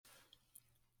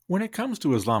When it comes to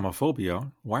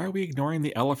Islamophobia, why are we ignoring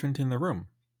the elephant in the room?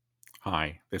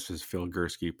 Hi, this is Phil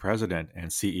Gursky, President and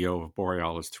CEO of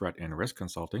Borealis Threat and Risk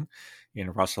Consulting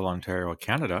in Russell, Ontario,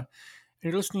 Canada,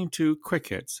 and you're listening to Quick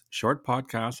Hits, short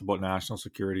podcasts about national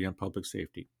security and public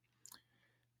safety.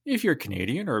 If you're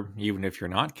Canadian, or even if you're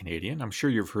not Canadian, I'm sure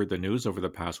you've heard the news over the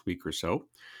past week or so.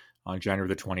 On January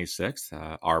the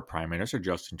 26th, our Prime Minister,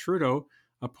 Justin Trudeau,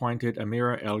 appointed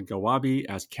Amira Elghawaby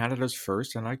as Canada's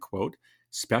first, and I quote,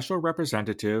 special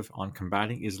representative on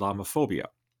combating Islamophobia.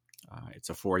 It's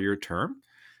a 4-year term,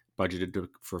 budgeted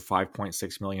for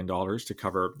 $5.6 million to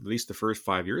cover at least the first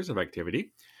 5 years of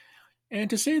activity. And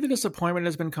to say that this appointment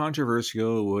has been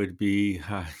controversial would be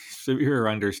a severe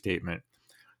understatement.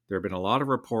 There have been a lot of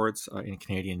reports in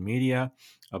Canadian media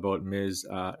about Ms.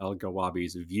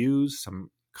 Elghawaby's views,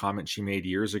 some comments she made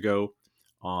years ago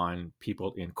on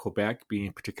people in Quebec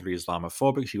being particularly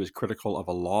Islamophobic. She was critical of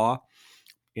a law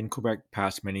in Quebec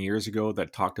passed many years ago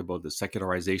that talked about the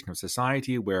secularization of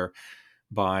society,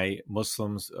 whereby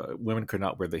Muslims, women could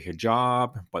not wear the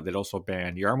hijab, but they'd also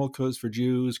banned yarmulkes for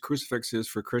Jews, crucifixes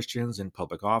for Christians in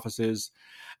public offices.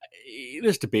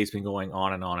 This debate's been going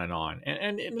on and on and on.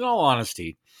 And in all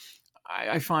honesty,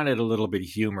 I find it a little bit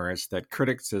humorous that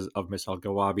critics of Ms.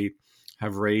 Elghawaby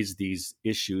have raised these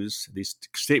issues, these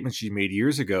statements she made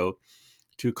years ago,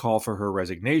 to call for her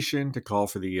resignation, to call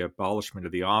for the abolishment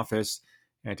of the office,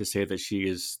 and to say that she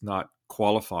is not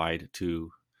qualified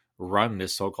to run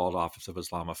this so-called office of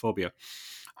Islamophobia.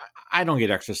 I don't get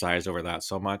exercised over that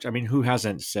so much. I mean, who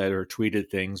hasn't said or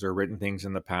tweeted things or written things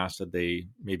in the past that they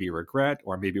maybe regret,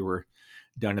 or maybe were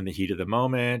done in the heat of the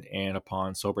moment, and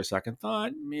upon sober second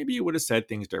thought, maybe you would have said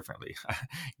things differently.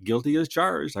 Guilty as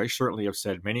charged. I certainly have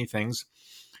said many things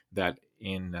that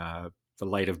in the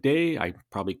light of day, I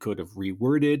probably could have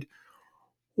reworded,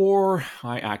 or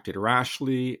I acted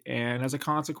rashly, and as a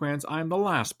consequence, I'm the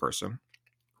last person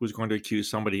who's going to accuse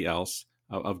somebody else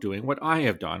of doing what I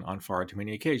have done on far too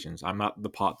many occasions. I'm not the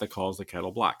pot that calls the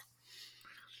kettle black.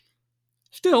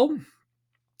 Still,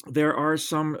 there are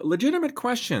some legitimate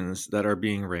questions that are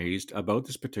being raised about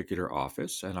this particular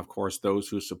office, and of course, those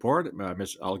who support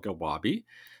Ms. Elghawaby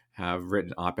have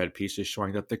written op-ed pieces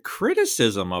showing that the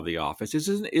criticism of the office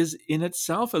is in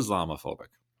itself Islamophobic,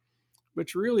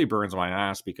 which really burns my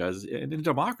ass because in a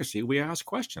democracy, we ask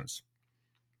questions.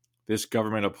 This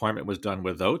government appointment was done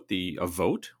without a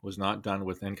vote, was not done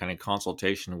with any kind of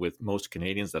consultation with most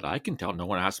Canadians that I can tell. No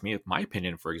one asked me my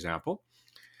opinion, for example.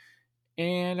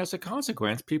 And as a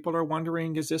consequence, people are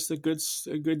wondering, is this a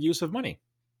good use of money?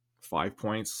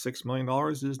 $5.6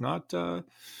 million is not an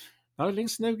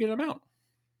insignificant amount.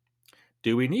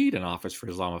 Do we need an office for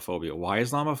Islamophobia? Why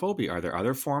Islamophobia? Are there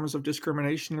other forms of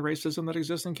discrimination and racism that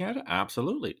exist in Canada?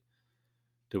 Absolutely.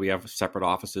 Do we have separate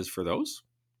offices for those?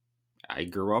 I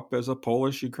grew up as a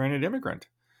Polish-Ukrainian immigrant.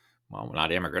 Well,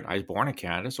 not immigrant. I was born in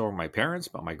Canada, so were my parents,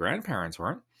 but my grandparents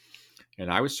weren't.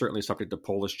 And I was certainly subject to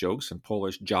Polish jokes and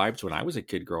Polish jibes when I was a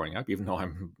kid growing up, even though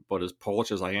I'm about as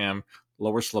Polish as I am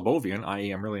Lower Slavovian. I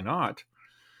am really not.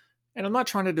 And I'm not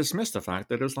trying to dismiss the fact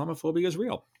that Islamophobia is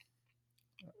real.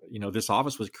 You know, this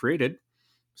office was created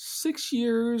 6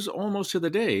 years almost to the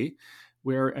day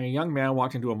where a young man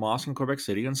walked into a mosque in Quebec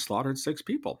City and slaughtered 6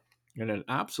 people in an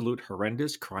absolute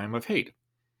horrendous crime of hate.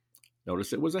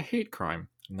 Notice it was a hate crime,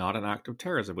 not an act of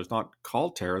terrorism. It was not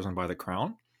called terrorism by the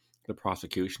Crown, the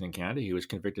prosecution in Canada. He was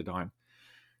convicted on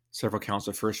several counts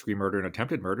of first-degree murder and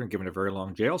attempted murder and given a very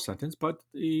long jail sentence, but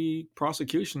the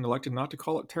prosecution elected not to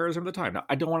call it terrorism at the time. Now,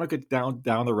 I don't want to get down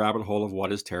the rabbit hole of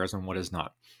what is terrorism and what is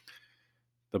not.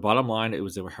 The bottom line, it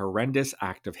was a horrendous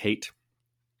act of hate,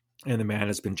 and the man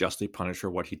has been justly punished for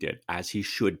what he did, as he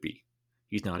should be.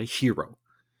 He's not a hero.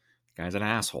 The guy's an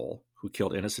asshole who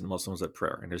killed innocent Muslims at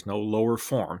prayer, and there's no lower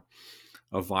form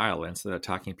of violence than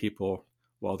attacking people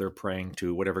while they're praying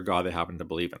to whatever God they happen to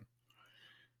believe in.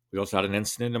 We also had an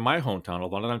incident in my hometown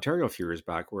of London, Ontario, a few years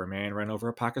back, where a man ran over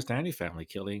a Pakistani family,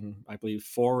 killing, I believe,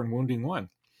 4 and wounding 1.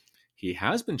 He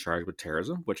has been charged with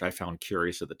terrorism, which I found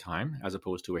curious at the time, as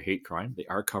opposed to a hate crime. They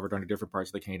are covered under different parts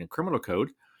of the Canadian Criminal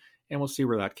Code, and we'll see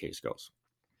where that case goes.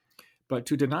 But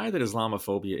to deny that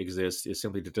Islamophobia exists is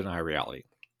simply to deny reality.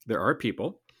 There are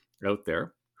people out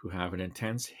there who have an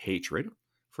intense hatred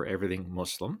for everything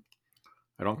Muslim.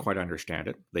 I don't quite understand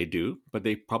it. They do, but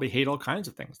they probably hate all kinds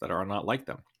of things that are not like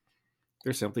them.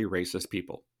 They're simply racist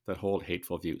people that hold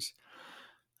hateful views.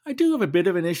 I do have a bit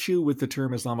of an issue with the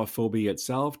term Islamophobia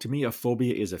itself. To me, a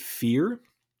phobia is a fear,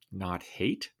 not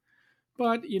hate.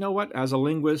 But you know what? As a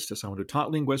linguist, as someone who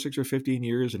taught linguistics for 15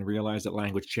 years and realized that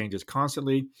language changes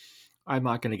constantly, I'm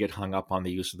not going to get hung up on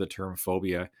the use of the term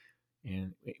phobia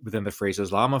within the phrase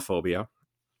Islamophobia.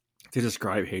 to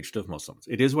describe hatred of Muslims.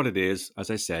 It is what it is. As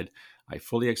I said, I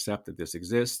fully accept that this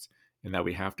exists and that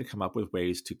we have to come up with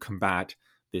ways to combat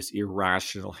this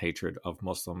irrational hatred of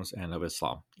Muslims and of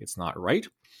Islam. It's not right.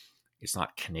 It's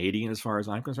not Canadian as far as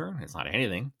I'm concerned. It's not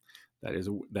anything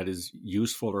that is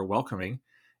useful or welcoming.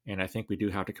 And I think we do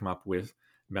have to come up with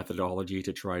methodology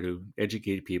to try to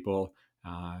educate people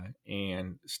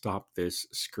and stop this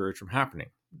scourge from happening.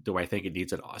 Do I think it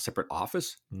needs a separate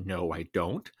office? No, I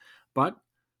don't. But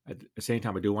at the same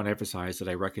time, I do want to emphasize that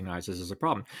I recognize this as a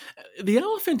problem. The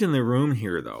elephant in the room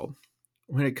here, though,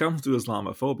 when it comes to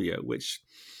Islamophobia, which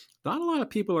not a lot of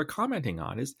people are commenting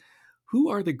on, is who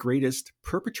are the greatest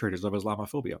perpetrators of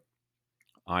Islamophobia?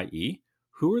 I.e.,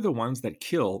 who are the ones that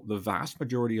kill the vast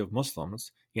majority of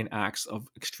Muslims in acts of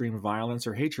extreme violence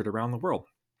or hatred around the world?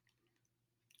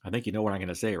 I think you know what I'm going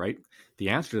to say, right? The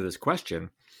answer to this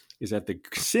question is that the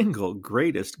single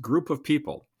greatest group of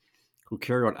people who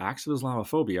carry out acts of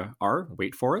Islamophobia are,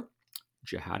 wait for it,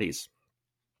 Jihadis,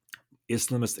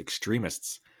 Islamist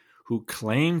extremists who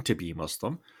claim to be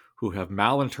Muslim, who have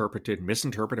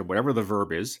misinterpreted, whatever the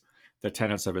verb is, the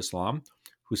tenets of Islam,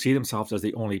 who see themselves as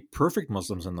the only perfect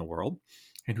Muslims in the world,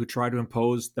 and who try to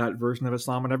impose that version of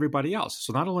Islam on everybody else.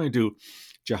 So not only do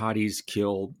jihadis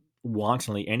kill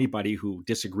wantonly anybody who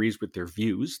disagrees with their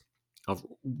views of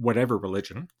whatever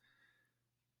religion,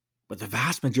 but the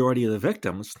vast majority of the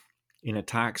victims in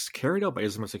attacks carried out by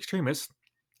Islamist extremists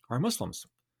are Muslims.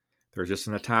 There was just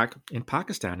an attack in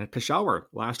Pakistan, in Peshawar,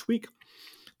 last week.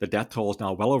 The death toll is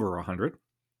now well over 100.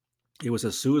 It was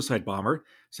a suicide bomber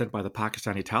sent by the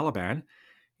Pakistani Taliban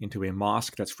into a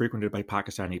mosque that's frequented by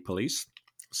Pakistani police,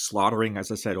 slaughtering,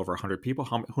 as I said, over 100 people.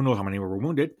 Who knows how many were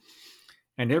wounded?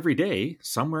 And every day,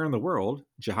 somewhere in the world,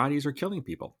 jihadis are killing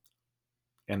people.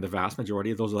 And the vast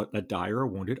majority of those that die or are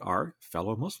wounded are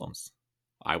fellow Muslims.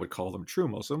 I would call them true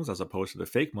Muslims as opposed to the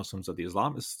fake Muslims that the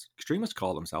Islamist extremists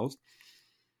call themselves.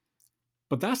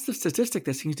 But that's the statistic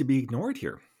that seems to be ignored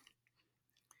here.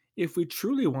 If we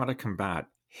truly want to combat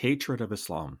hatred of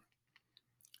Islam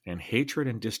and hatred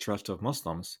and distrust of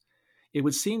Muslims, it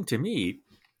would seem to me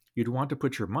you'd want to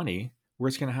put your money where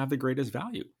it's going to have the greatest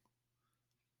value.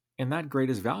 And that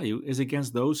greatest value is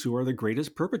against those who are the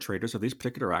greatest perpetrators of these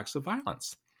particular acts of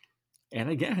violence. And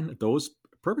again, those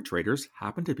perpetrators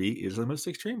happen to be Islamist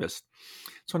extremists.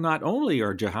 So not only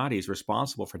are jihadis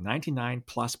responsible for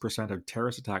 99+% of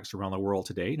terrorist attacks around the world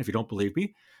today, and if you don't believe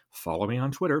me, follow me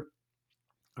on Twitter.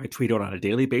 I tweet out on a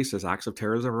daily basis acts of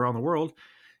terrorism around the world.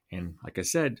 And like I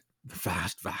said, the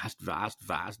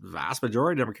vast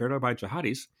majority of them are carried out by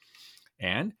jihadis.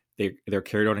 And they're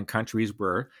carried out in countries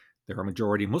where there are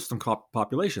majority Muslim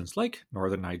populations, like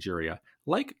northern Nigeria,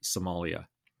 like Somalia,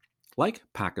 like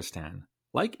Pakistan,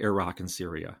 like Iraq and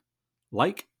Syria,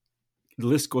 like the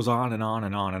list goes on and on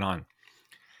and on and on.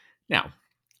 Now,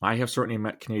 I have certainly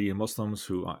met Canadian Muslims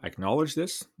who acknowledge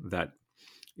this, that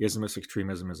Islamist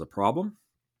extremism is a problem.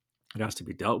 It has to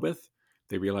be dealt with.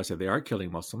 They realize that they are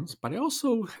killing Muslims, but I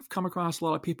also have come across a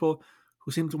lot of people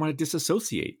who seem to want to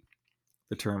disassociate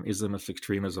the term Islamist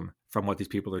extremism from what these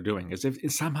people are doing, as if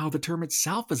somehow the term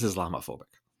itself is Islamophobic.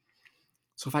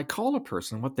 So if I call a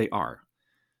person what they are,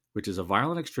 which is a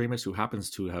violent extremist who happens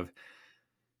to have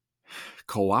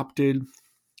co-opted,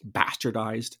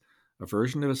 bastardized a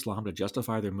version of Islam to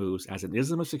justify their moves as an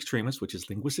Islamist extremist, which is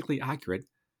linguistically accurate,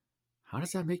 how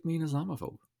does that make me an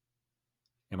Islamophobe?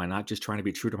 Am I not just trying to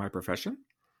be true to my profession?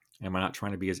 Am I not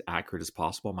trying to be as accurate as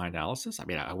possible in my analysis? I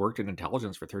mean, I worked in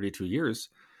intelligence for 32 years,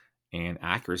 and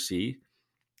accuracy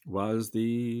was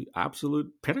the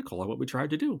absolute pinnacle of what we tried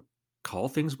to do. Call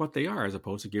things what they are, as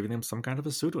opposed to giving them some kind of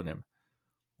a pseudonym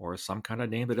or some kind of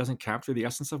name that doesn't capture the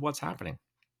essence of what's happening.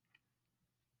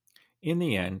 In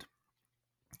the end,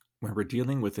 when we're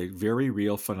dealing with a very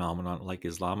real phenomenon like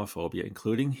Islamophobia,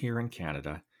 including here in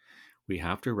Canada, we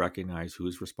have to recognize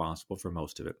who's responsible for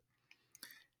most of it.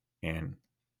 And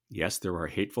yes, there are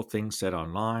hateful things said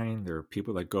online. There are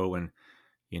people that go and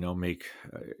make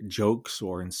jokes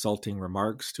or insulting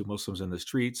remarks to Muslims in the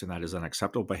streets, and that is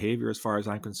unacceptable behavior as far as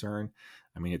I'm concerned.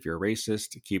 I mean, if you're a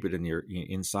racist, keep it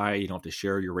inside. You don't have to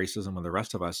share your racism with the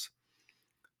rest of us.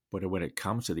 But when it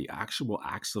comes to the actual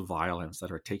acts of violence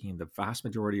that are taking the vast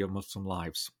majority of Muslim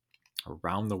lives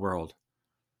around the world,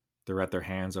 they're at their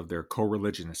hands of their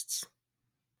co-religionists,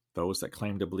 those that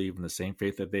claim to believe in the same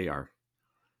faith that they are.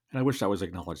 And I wish that was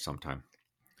acknowledged sometime.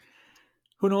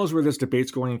 Who knows where this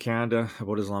debate's going in Canada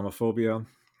about Islamophobia?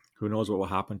 Who knows what will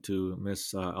happen to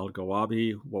Miss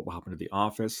Elghawaby? What will happen to the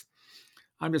office?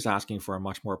 I'm just asking for a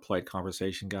much more polite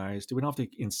conversation, guys. Do we not have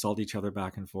to insult each other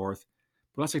back and forth?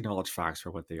 But let's acknowledge facts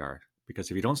for what they are. Because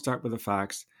if you don't start with the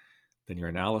facts, then your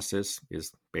analysis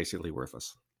is basically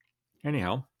worthless.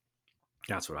 Anyhow,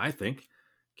 That's what I think.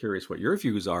 Curious what your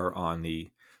views are on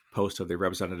the post of the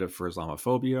representative for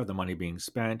Islamophobia, the money being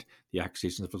spent, the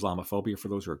accusations of Islamophobia for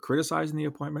those who are criticizing the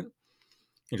appointment.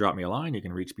 You can drop me a line. You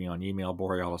can reach me on email,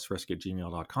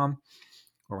 borealisrisk@gmail.com,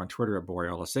 or on Twitter at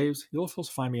BorealisSaves. You'll also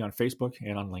find me on Facebook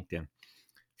and on LinkedIn.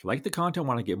 If you like the content,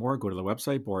 want to get more, go to the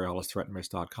website,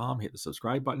 borealisthreatandrisk.com, hit the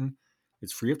subscribe button.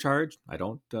 It's free of charge. I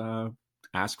don't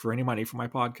ask for any money for my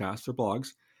podcasts or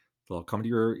blogs. They'll come to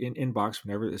your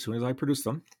inbox as soon as I produce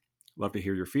them. Love to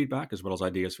hear your feedback as well as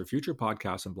ideas for future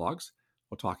podcasts and blogs.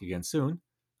 We'll talk again soon.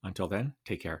 Until then,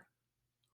 take care.